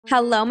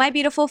Hello, my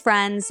beautiful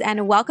friends,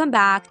 and welcome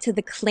back to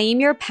the Claim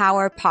Your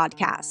Power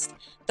podcast,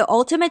 the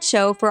ultimate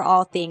show for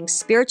all things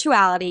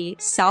spirituality,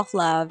 self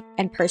love,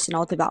 and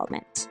personal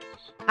development.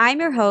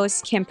 I'm your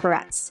host, Kim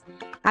Peretz.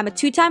 I'm a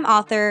two-time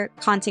author,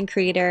 content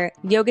creator,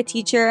 yoga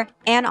teacher,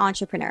 and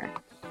entrepreneur.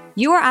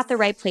 You are at the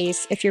right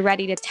place if you're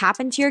ready to tap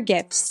into your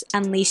gifts,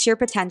 unleash your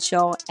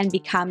potential, and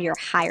become your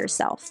higher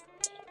self.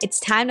 It's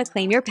time to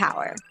claim your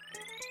power.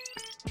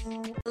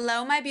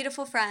 Hello, my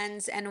beautiful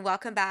friends, and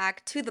welcome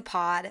back to the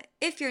pod.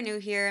 If you're new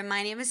here,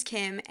 my name is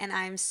Kim, and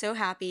I'm so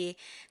happy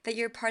that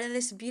you're part of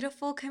this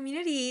beautiful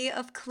community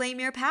of Claim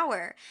Your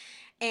Power.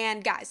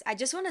 And guys, I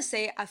just want to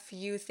say a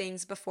few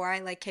things before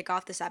I kick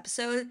off this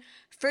episode.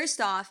 First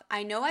off,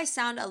 I know I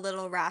sound a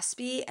little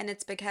raspy, and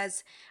it's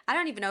because I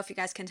don't even know if you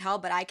guys can tell,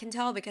 but I can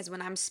tell because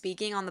when I'm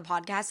speaking on the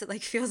podcast,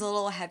 it feels a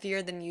little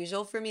heavier than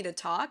usual for me to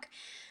talk.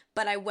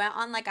 But I went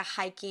on a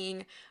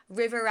hiking,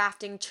 river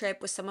rafting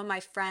trip with some of my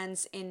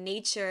friends in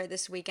nature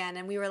this weekend,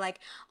 and we were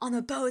on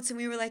the boats and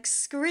we were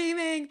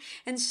screaming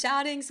and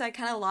shouting, so I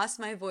kind of lost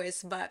my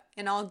voice, but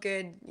in all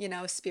good,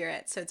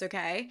 spirit, so it's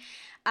okay.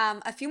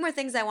 A few more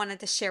things I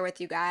wanted to share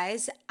with you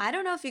guys. I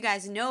don't know if you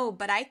guys know,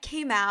 but I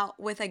came out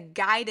with a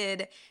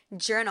guided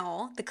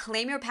journal, the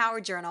Claim Your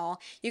Power journal.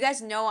 You guys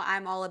know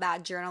I'm all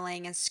about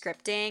journaling and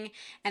scripting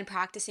and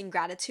practicing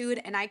gratitude,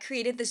 and I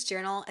created this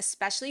journal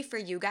especially for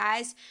you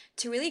guys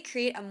to really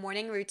create a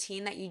morning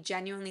routine that you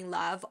genuinely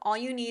love. All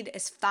you need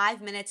is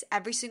 5 minutes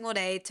every single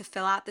day to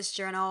fill out this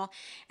journal,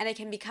 and it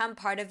can become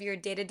part of your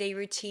day-to-day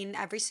routine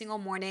every single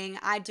morning.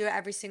 I do it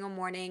every single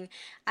morning.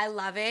 I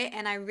love it,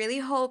 and I really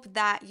hope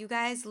that you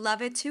guys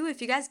love it too.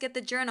 If you guys get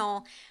the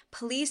journal,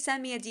 please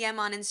send me a DM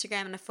on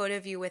Instagram and a photo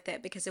of you with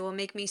it, because it will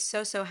make me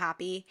so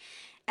happy.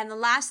 And the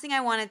last thing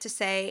I wanted to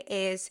say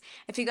is,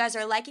 if you guys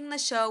are liking the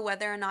show,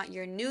 whether or not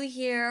you're new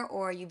here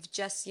or you've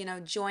just,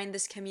 joined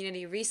this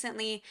community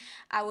recently,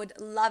 I would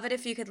love it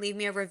if you could leave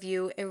me a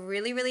review. It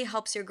really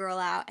helps your girl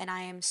out, and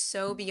I am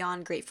so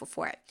beyond grateful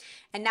for it.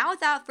 And now,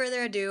 without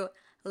further ado,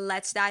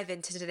 let's dive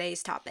into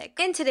today's topic.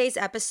 In today's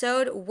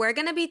episode, we're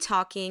going to be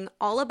talking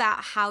all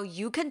about how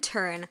you can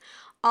turn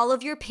all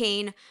of your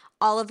pain,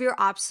 all of your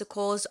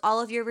obstacles, all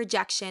of your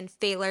rejection,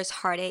 failures,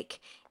 heartache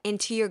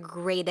into your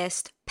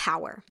greatest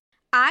power.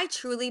 I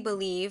truly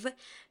believe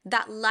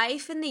that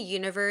life in the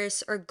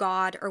universe or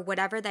God or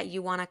whatever that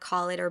you want to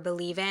call it or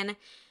believe in,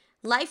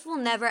 life will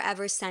never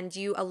ever send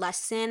you a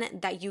lesson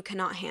that you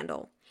cannot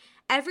handle.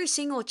 Every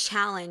single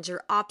challenge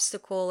or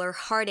obstacle or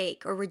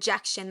heartache or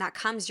rejection that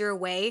comes your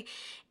way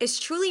is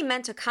truly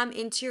meant to come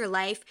into your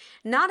life,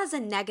 not as a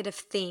negative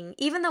thing,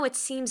 even though it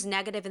seems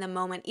negative in the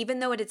moment, even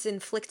though it's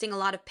inflicting a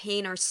lot of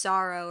pain or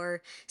sorrow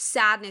or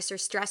sadness or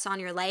stress on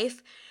your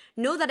life.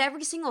 Know that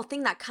every single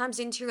thing that comes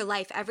into your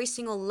life, every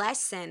single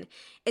lesson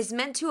is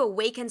meant to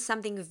awaken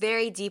something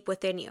very deep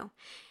within you.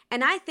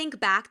 And I think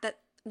back that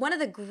one of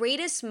the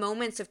greatest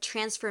moments of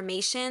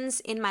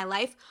transformations in my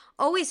life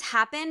always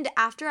happened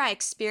after I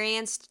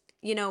experienced,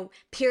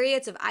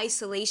 periods of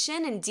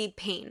isolation and deep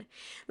pain.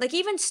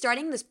 Even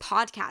starting this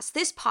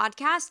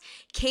podcast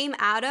came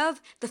out of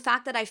the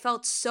fact that I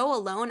felt so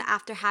alone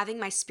after having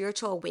my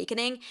spiritual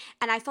awakening,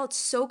 and I felt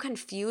so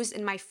confused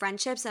in my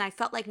friendships, and I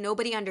felt like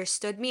nobody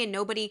understood me and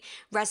nobody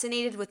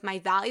resonated with my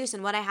values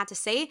and what I had to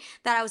say,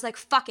 that I was like,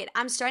 fuck it,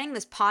 I'm starting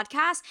this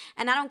podcast,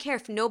 and I don't care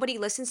if nobody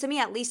listens to me,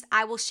 at least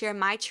I will share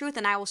my truth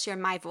and I will share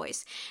my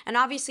voice. And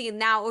obviously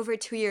now, over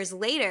 2 years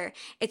later,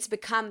 it's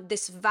become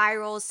this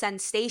viral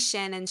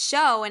sensation and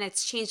show, and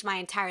it's changed my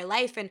entire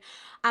life. And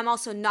I'm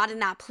also not in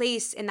that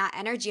place, in that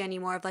energy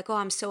anymore of oh,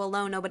 I'm so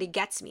alone, nobody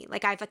gets me.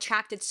 I've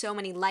attracted so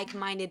many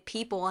like-minded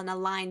people and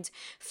aligned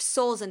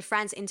souls and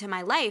friends into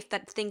my life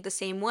that think the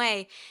same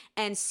way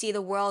and see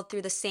the world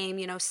through the same,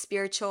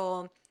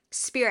 spiritual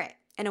spirit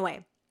in a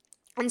way.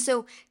 And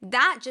so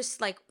that's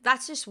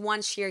just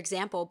one sheer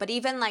example. But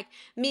even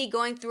me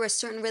going through a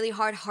certain really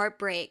hard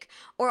heartbreak,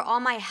 or all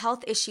my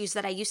health issues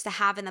that I used to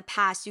have in the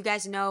past. You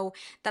guys know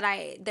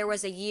that there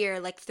was a year,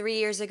 3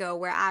 years ago,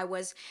 where I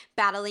was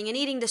battling an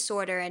eating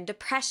disorder and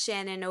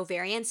depression and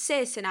ovarian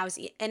cysts, and I was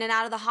in and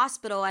out of the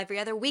hospital every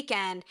other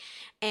weekend,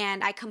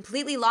 and I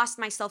completely lost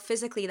myself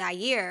physically that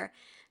year.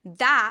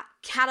 That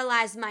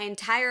catalyzed my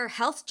entire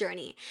health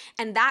journey,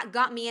 and that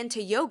got me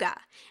into yoga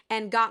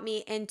and got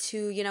me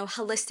into,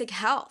 holistic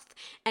health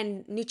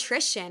and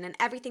nutrition and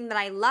everything that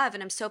I love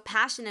and I'm so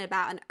passionate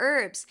about, and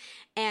herbs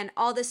and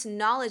all this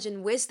knowledge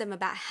and wisdom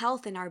about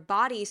health in our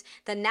bodies,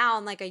 that now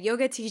I'm a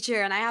yoga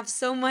teacher, and I have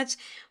so much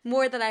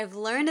more that I've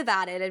learned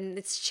about it, and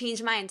it's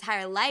changed my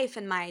entire life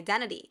and my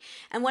identity.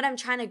 And what I'm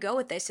trying to go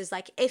with this is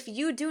if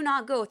you do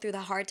not go through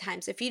the hard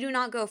times, if you do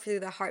not go through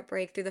the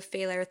heartbreak, through the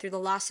failure, through the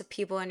loss of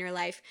people in your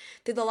life,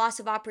 through the loss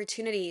of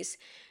opportunities,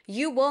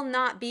 you will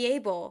not be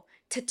able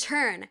to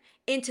turn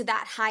into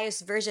that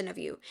highest version of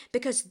you,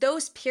 because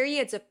those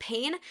periods of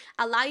pain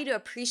allow you to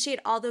appreciate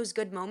all those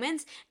good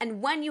moments.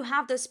 And when you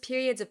have those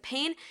periods of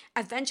pain,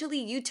 eventually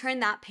you turn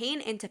that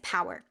pain into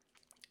power.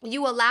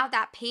 You allow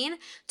that pain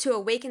to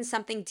awaken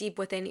something deep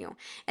within you.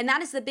 And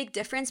that is the big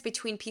difference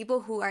between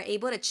people who are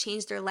able to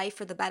change their life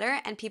for the better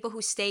and people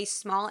who stay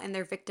small in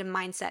their victim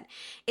mindset.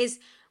 Is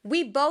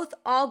we both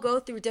all go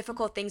through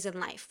difficult things in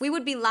life. We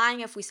would be lying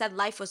if we said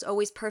life was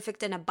always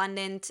perfect and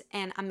abundant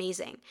and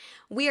amazing.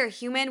 We are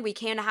human. We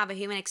came to have a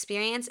human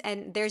experience,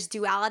 and there's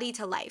duality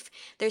to life.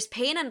 There's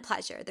pain and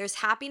pleasure. There's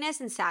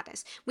happiness and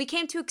sadness. We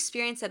came to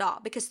experience it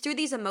all because through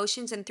these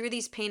emotions and through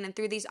these pain and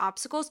through these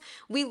obstacles,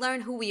 we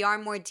learn who we are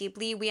more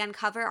deeply. We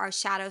uncover our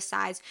shadow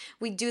sides.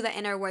 We do the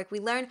inner work. We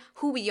learn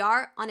who we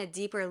are on a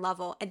deeper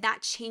level, and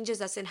that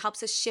changes us and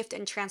helps us shift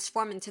and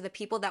transform into the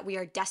people that we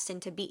are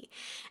destined to be.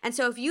 And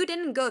so if you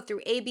didn't go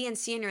through A, B, and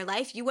C in your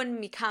life, you wouldn't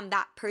become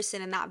that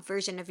person and that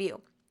version of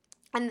you.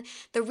 And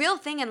the real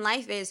thing in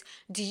life is,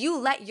 do you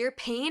let your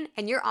pain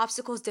and your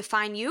obstacles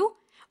define you,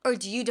 or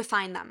do you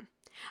define them?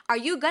 Are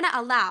you going to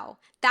allow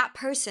that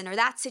person or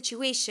that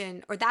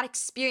situation or that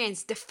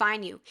experience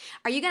define you?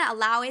 Are you going to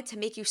allow it to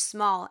make you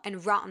small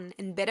and rotten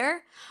and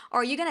bitter?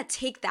 Or are you going to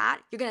take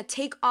that? You're going to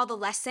take all the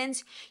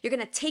lessons. You're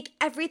going to take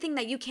everything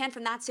that you can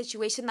from that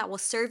situation that will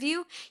serve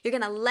you. You're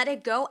going to let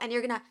it go, and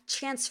you're going to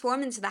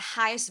transform into the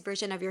highest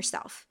version of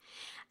yourself.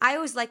 I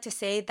always like to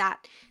say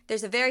that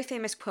there's a very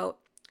famous quote.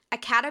 A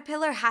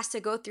caterpillar has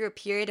to go through a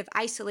period of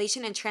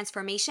isolation and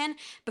transformation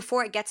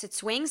before it gets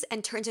its wings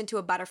and turns into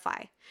a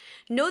butterfly.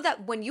 Know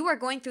that when you are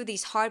going through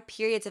these hard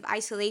periods of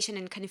isolation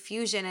and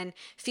confusion and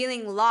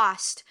feeling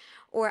lost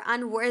or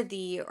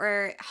unworthy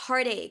or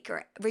heartache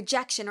or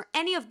rejection or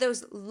any of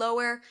those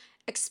lower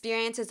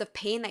experiences of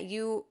pain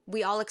that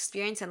we all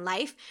experience in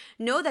life,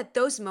 know that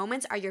those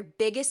moments are your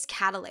biggest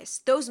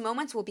catalyst. Those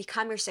moments will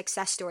become your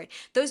success story.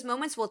 Those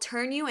moments will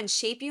turn you and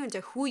shape you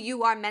into who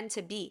you are meant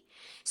to be.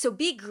 So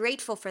be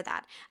grateful for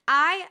that.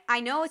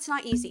 I know it's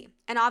not easy.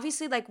 And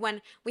obviously, like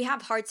when we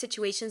have hard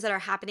situations that are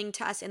happening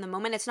to us in the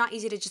moment, it's not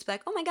easy to just be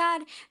like, oh my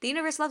God, the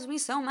universe loves me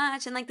so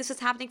much. And like, this is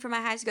happening for my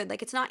highest good.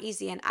 Like, it's not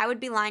easy. And I would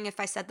be lying if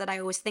I said that I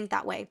always think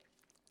that way.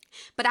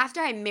 But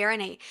after I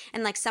marinate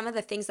and like some of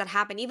the things that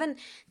happen, even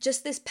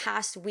just this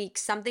past week,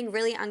 something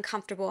really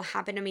uncomfortable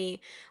happened to me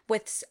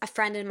with a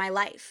friend in my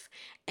life.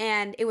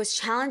 And it was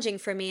challenging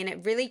for me and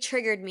it really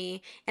triggered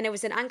me. And it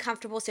was an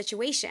uncomfortable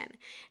situation.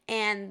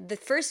 And the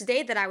first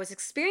day that I was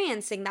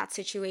experiencing that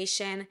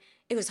situation,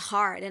 it was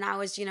hard. And I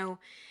was,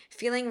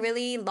 feeling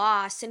really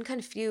lost and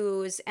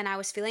confused. And I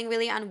was feeling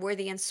really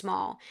unworthy and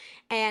small.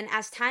 And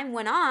as time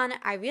went on,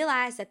 I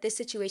realized that this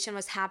situation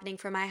was happening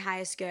for my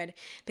highest good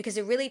because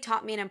it really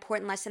taught me an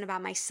important lesson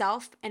about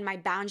myself and my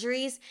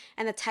boundaries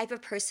and the type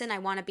of person I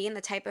want to be and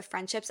the type of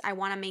friendships I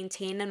want to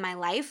maintain in my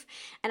life.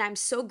 And I'm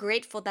so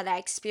grateful that I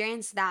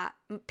experienced that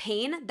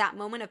pain, that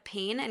moment of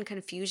pain and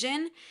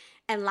confusion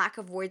and lack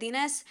of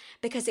worthiness,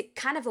 because it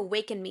kind of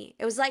awakened me.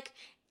 It was like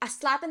a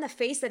slap in the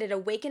face that it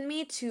awakened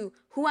me to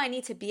who I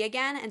need to be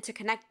again and to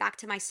connect back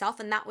to myself.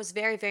 And that was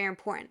very, very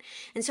important.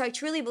 And so I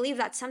truly believe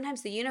that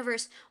sometimes the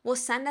universe will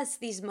send us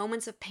these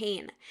moments of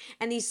pain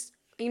and these,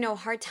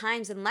 hard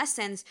times and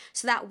lessons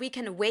so that we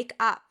can wake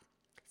up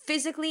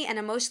physically and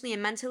emotionally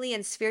and mentally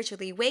and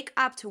spiritually, wake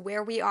up to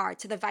where we are,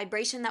 to the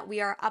vibration that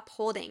we are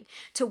upholding,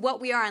 to what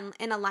we are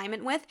in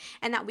alignment with,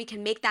 and that we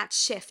can make that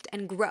shift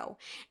and grow.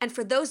 And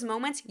for those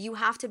moments, you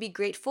have to be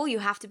grateful, you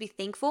have to be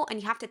thankful,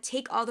 and you have to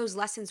take all those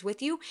lessons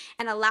with you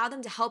and allow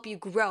them to help you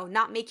grow,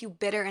 not make you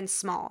bitter and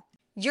small.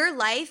 Your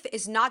life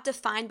is not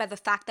defined by the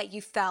fact that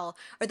you fell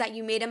or that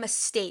you made a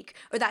mistake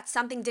or that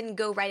something didn't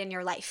go right in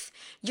your life.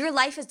 Your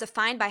life is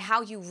defined by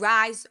how you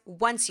rise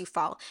once you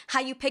fall,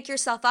 how you pick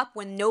yourself up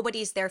when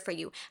nobody's there for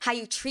you, how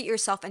you treat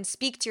yourself and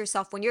speak to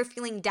yourself when you're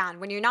feeling down,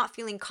 when you're not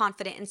feeling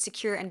confident and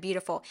secure and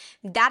beautiful.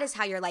 That is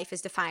how your life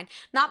is defined,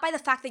 not by the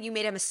fact that you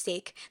made a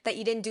mistake, that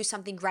you didn't do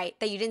something right,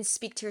 that you didn't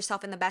speak to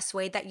yourself in the best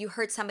way, that you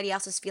hurt somebody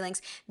else's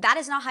feelings. That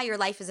is not how your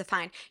life is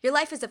defined. Your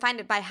life is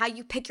defined by how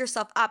you pick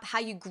yourself up, how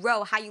you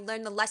grow, how you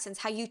learn the lessons,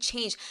 how you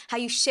change, how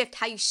you shift,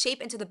 how you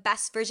shape into the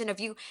best version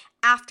of you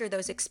after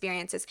those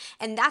experiences.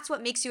 And that's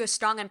what makes you a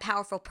strong and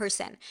powerful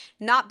person.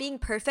 Not being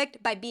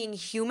perfect, by being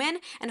human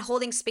and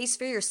holding space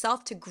for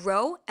yourself to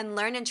grow and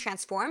learn and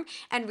transform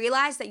and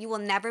realize that you will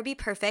never be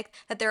perfect,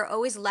 that there are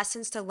always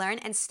lessons to learn,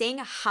 and staying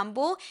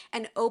humble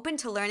and open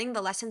to learning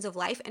the lessons of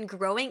life and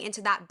growing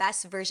into that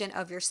best version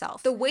of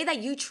yourself. The way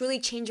that you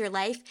truly change your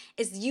life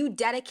is you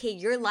dedicate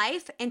your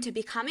life into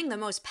becoming the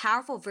most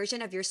powerful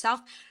version of yourself,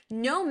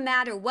 no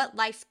matter what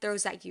life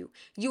throws at you.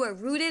 You are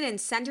rooted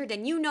and centered,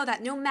 and you know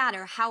that no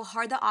matter how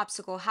hard the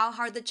obstacle, how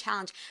hard the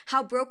challenge,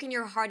 how broken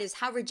your heart is,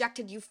 how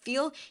rejected you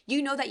feel,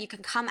 you know that you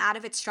can come out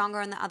of it stronger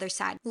on the other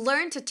side.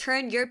 Learn to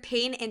turn your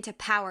pain into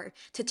power,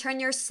 to turn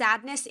your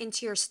sadness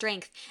into your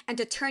strength, and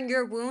to turn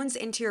your wounds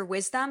into your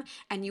wisdom,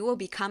 and you will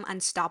become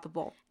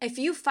unstoppable. If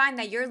you find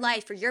that your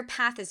life or your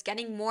path is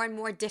getting more and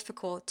more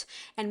difficult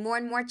and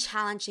more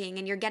challenging,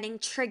 and you're getting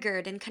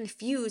triggered and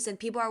confused and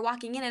people are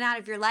walking in and out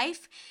of your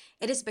life,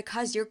 it is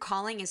because your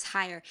calling is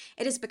higher.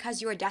 It is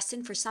because you are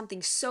destined for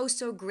something so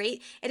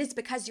great. It is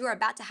because you are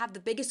about to have the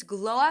biggest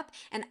glow up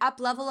and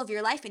up level of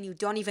your life and you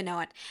don't even know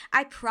it.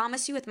 I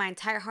promise you with my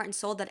entire heart and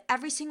soul that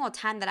every single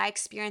time that I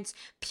experienced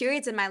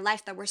periods in my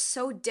life that were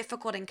so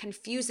difficult and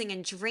confusing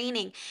and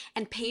draining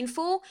and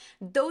painful,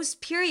 those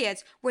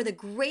periods were the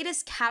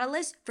greatest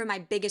catalyst for my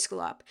biggest glow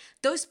up.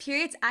 Those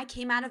periods, I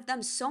came out of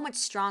them so much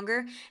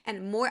stronger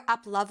and more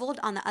up leveled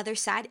on the other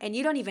side, and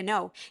you don't even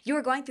know. You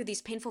are going through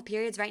these painful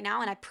periods right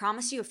now, and I promise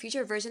you a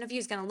future version of you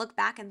is going to look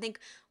back and think,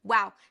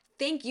 wow,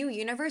 thank you,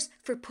 universe,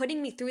 for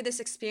putting me through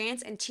this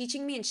experience and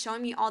teaching me and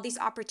showing me all these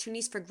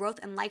opportunities for growth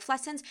and life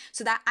lessons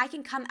so that I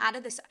can come out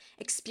of this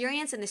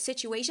experience and this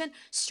situation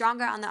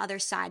stronger on the other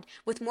side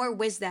with more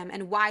wisdom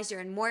and wiser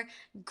and more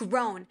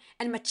grown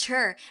and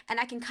mature. And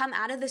I can come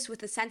out of this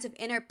with a sense of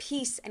inner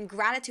peace and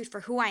gratitude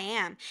for who I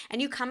am.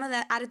 And you come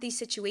out of these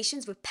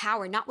situations with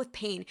power, not with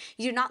pain.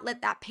 You do not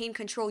let that pain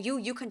control you.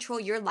 You control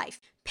your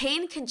life.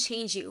 Pain can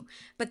change you,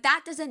 but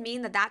that doesn't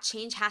mean that that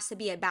change has to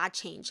be a bad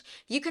change.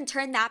 You can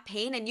turn that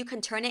pain and you can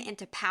turn it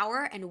into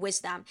power and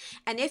wisdom.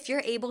 And if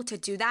you're able to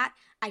do that,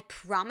 I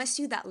promise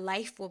you that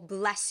life will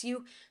bless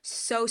you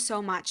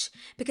so much.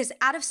 Because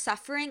out of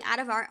suffering, out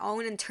of our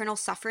own internal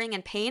suffering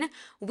and pain,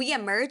 we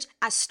emerge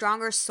as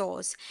stronger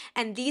souls.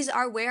 And these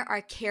are where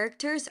our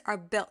characters are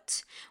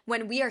built.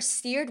 When we are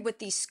seared with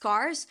these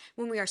scars,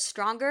 when we are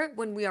stronger,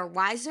 when we are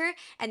wiser,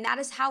 and that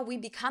is how we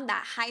become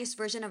that highest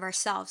version of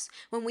ourselves.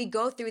 When we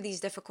go through these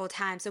difficult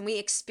times and we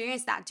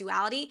experience that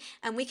duality,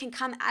 and we can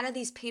come out of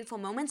these painful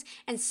moments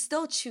and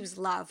still choose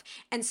love,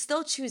 and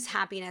still choose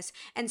happiness,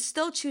 and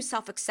still choose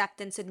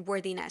self-acceptance and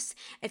worthiness.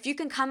 If you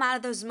can come out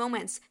of those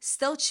moments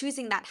still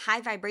choosing that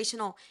high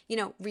vibrational,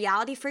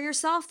 reality for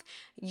yourself,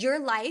 your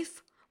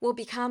life will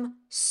become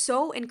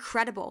so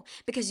incredible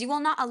because you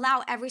will not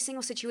allow every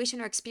single situation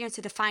or experience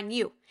to define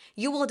you.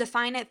 You will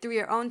define it through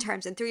your own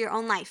terms and through your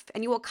own life,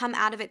 and you will come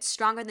out of it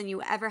stronger than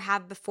you ever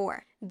have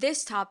before.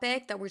 This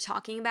topic that we're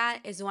talking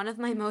about is one of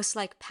my most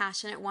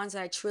passionate ones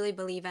that I truly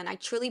believe in. I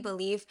truly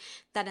believe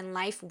that in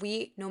life,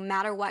 we, no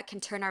matter what,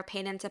 can turn our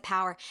pain into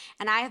power.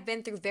 And I have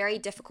been through very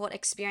difficult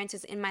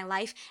experiences in my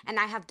life, and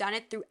I have done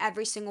it through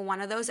every single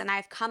one of those, and I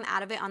have come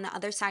out of it on the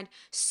other side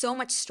so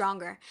much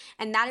stronger.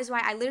 And that is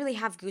why I literally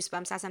have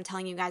goosebumps as I'm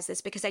telling you guys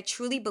this, because I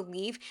truly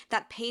believe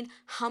that pain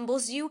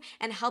humbles you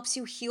and helps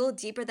you heal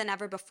deeper than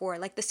ever before.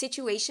 Like the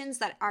situations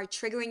that are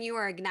triggering you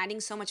or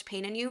igniting so much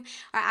pain in you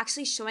are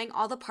actually showing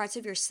all the parts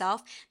of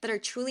yourself that are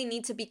truly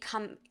need to be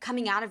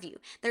coming out of you.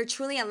 They're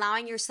truly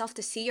allowing yourself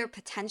to see your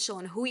potential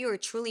and who you are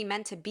truly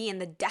meant to be and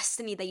the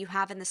destiny that you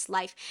have in this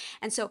life.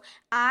 And so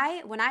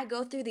when I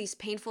go through these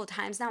painful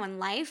times now in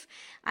life,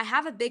 I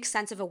have a big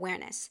sense of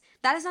awareness.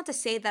 That is not to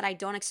say that I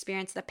don't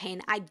experience the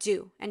pain. I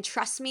do. And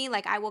trust me,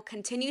 I will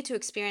continue to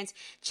experience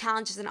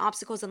challenges and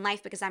obstacles in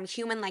life because I'm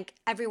human like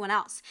everyone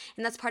else.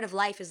 And that's part of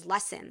life, is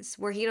lessons.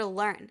 We're here to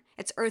learn.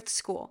 It's Earth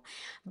School.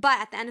 But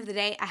at the end of the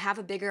day, I have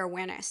a bigger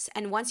awareness.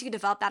 And once you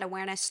develop that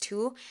awareness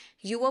too,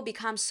 you will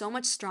become so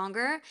much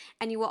stronger,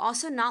 and you will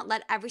also not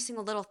let every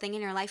single little thing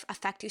in your life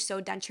affect you so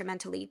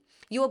detrimentally.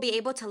 You will be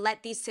able to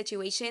let these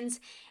situations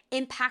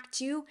impact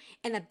you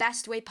in the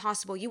best way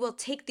possible. You will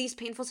take these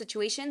painful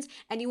situations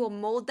and you will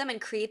mold them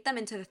and create them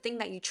into the thing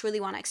that you truly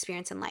want to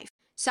experience in life.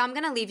 So I'm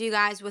going to leave you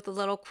guys with a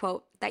little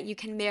quote that you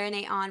can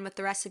marinate on with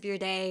the rest of your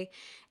day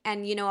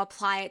and,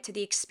 apply it to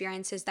the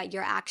experiences that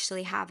you're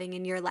actually having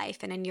in your life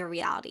and in your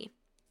reality.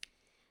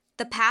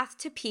 The path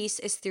to peace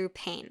is through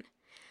pain.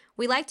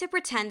 We like to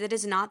pretend it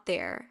is not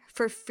there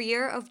for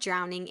fear of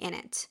drowning in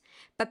it,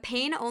 but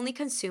pain only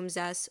consumes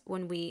us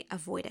when we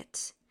avoid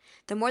it.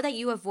 The more that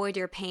you avoid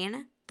your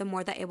pain, the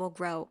more that it will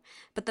grow.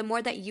 But the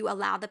more that you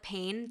allow the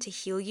pain to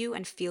heal you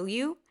and feel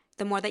you,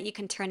 the more that you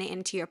can turn it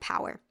into your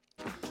power.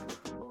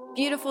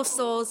 Beautiful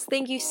souls,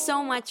 thank you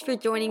so much for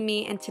joining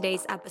me in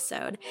today's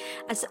episode.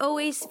 As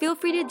always, feel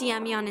free to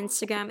DM me on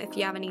Instagram if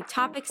you have any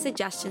topic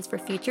suggestions for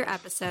future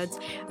episodes,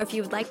 or if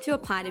you would like to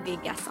apply to be a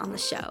guest on the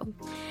show.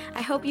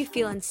 I hope you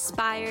feel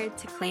inspired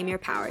to claim your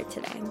power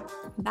today.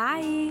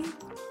 Bye!